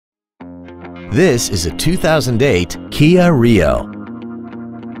This is a 2008 Kia Rio.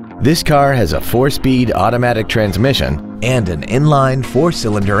 This car has a 4-speed automatic transmission and an inline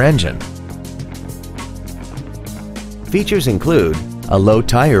 4-cylinder engine. Features include a low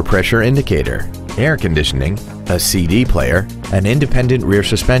tire pressure indicator, air conditioning, a CD player, an independent rear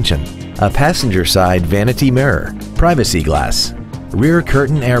suspension, a passenger side vanity mirror, privacy glass, rear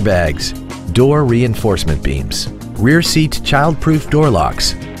curtain airbags, door reinforcement beams, rear seat child-proof door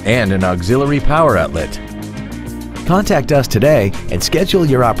locks, and an auxiliary power outlet. Contact us today and schedule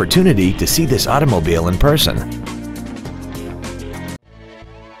your opportunity to see this automobile in person.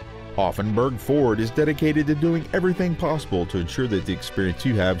 Auffenberg Ford is dedicated to doing everything possible to ensure that the experience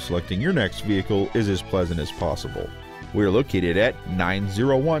you have selecting your next vehicle is as pleasant as possible. We are located at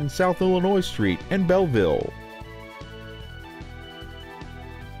 901 South Illinois Street in Belleville.